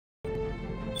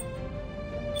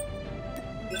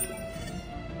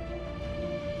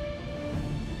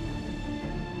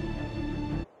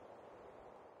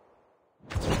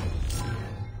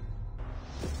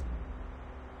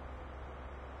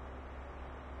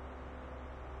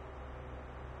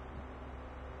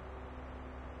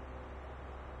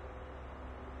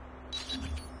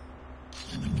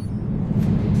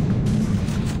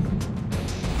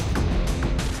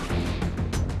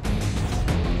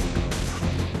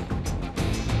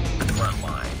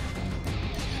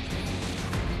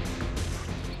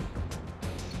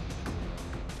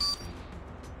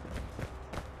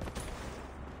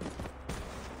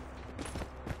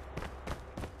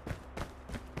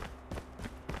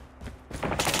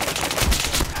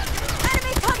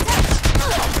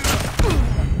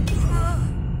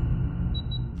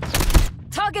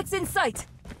Targets in sight.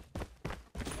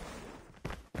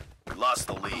 We lost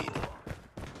the lead.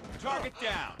 Target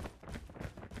down.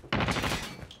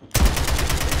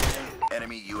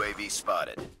 Enemy UAV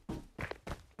spotted.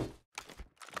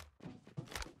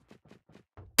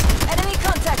 Enemy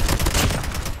contact.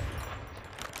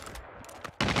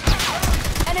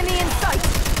 Enemy in sight.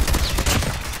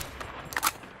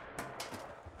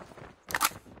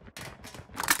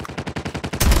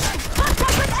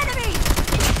 Contact with enemy.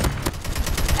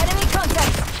 Enemy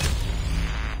contact.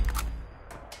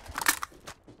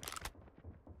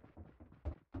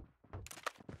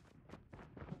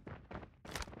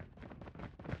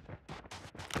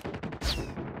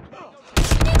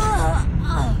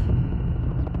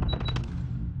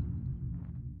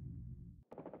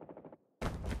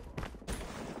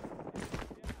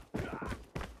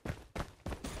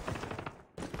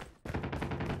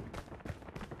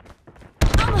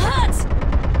 I'm hurt.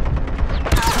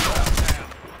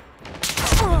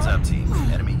 What's up, team?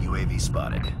 Enemy UAV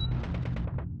spotted.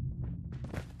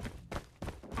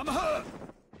 I'm hurt.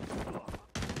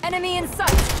 Enemy in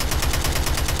sight.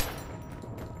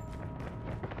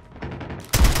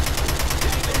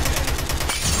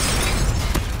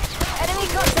 Enemy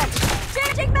contact.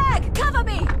 Changing mag. Cover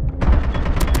me.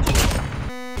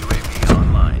 UAV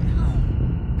online.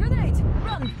 Grenade.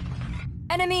 Run.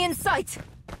 Enemy in sight.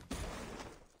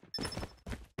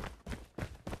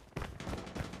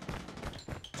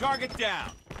 Target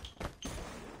down.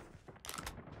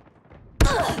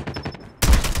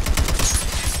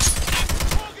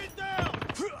 Target down.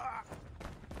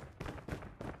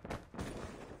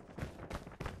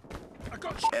 I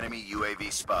got Enemy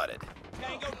UAV spotted.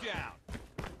 Tango down.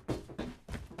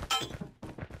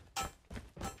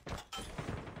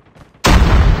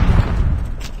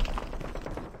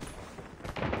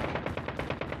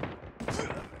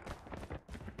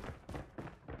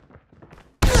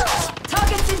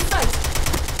 Targets in sight.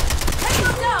 Take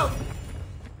them down.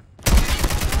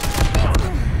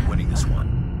 Winning this one.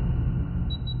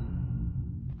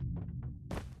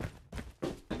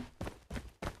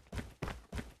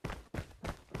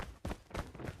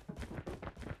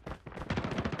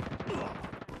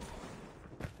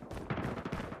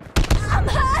 I'm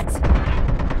hurt.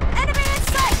 Enemy in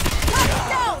sight. Target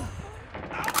down.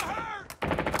 I'm hurt.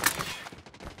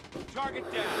 Target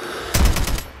down.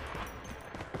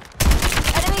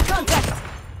 Enemy contact.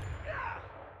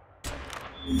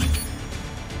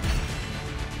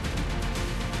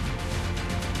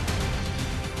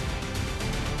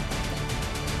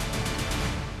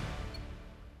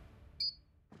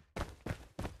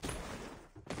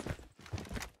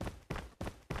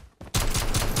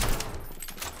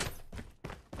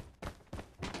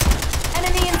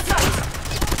 Enemy in sight.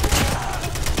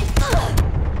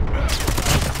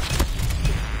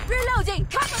 Reloading.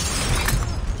 Cover.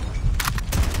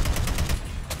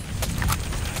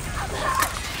 I'm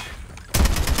hurt.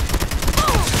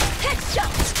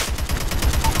 Headshot.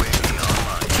 UAV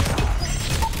online.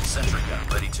 Sentry gun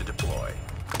ready to deploy.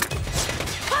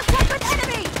 Contact with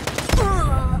enemy.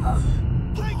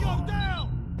 Tango down.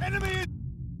 Enemy in.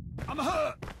 I'm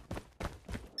hurt.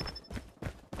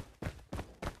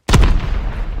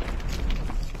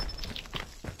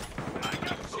 I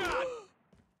got shot.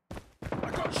 I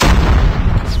got shot.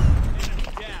 Enemy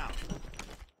down.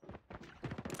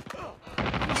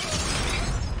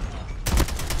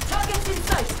 Targets in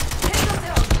sight. Take them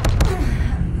down.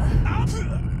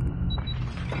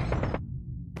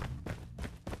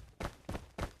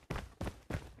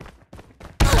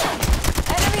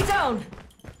 Enemy down.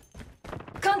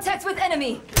 Contact with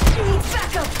enemy. Need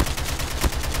backup.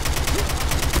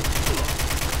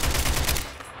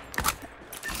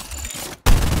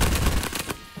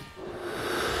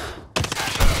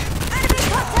 Enemy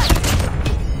contact.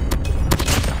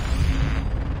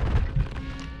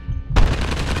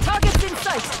 Targets in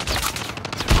sight.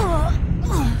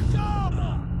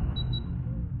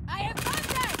 I have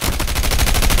contact.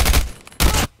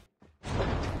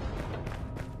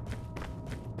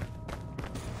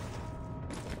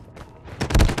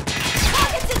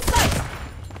 Targets in sight.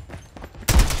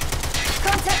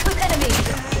 Contact with enemy.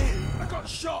 I got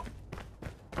shot.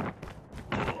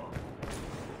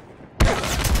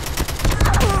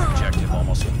 Objective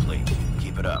almost complete.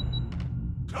 Keep it up.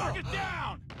 Target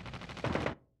down.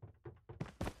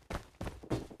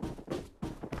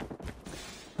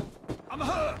 I'm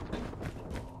hurt.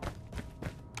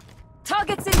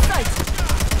 Targets in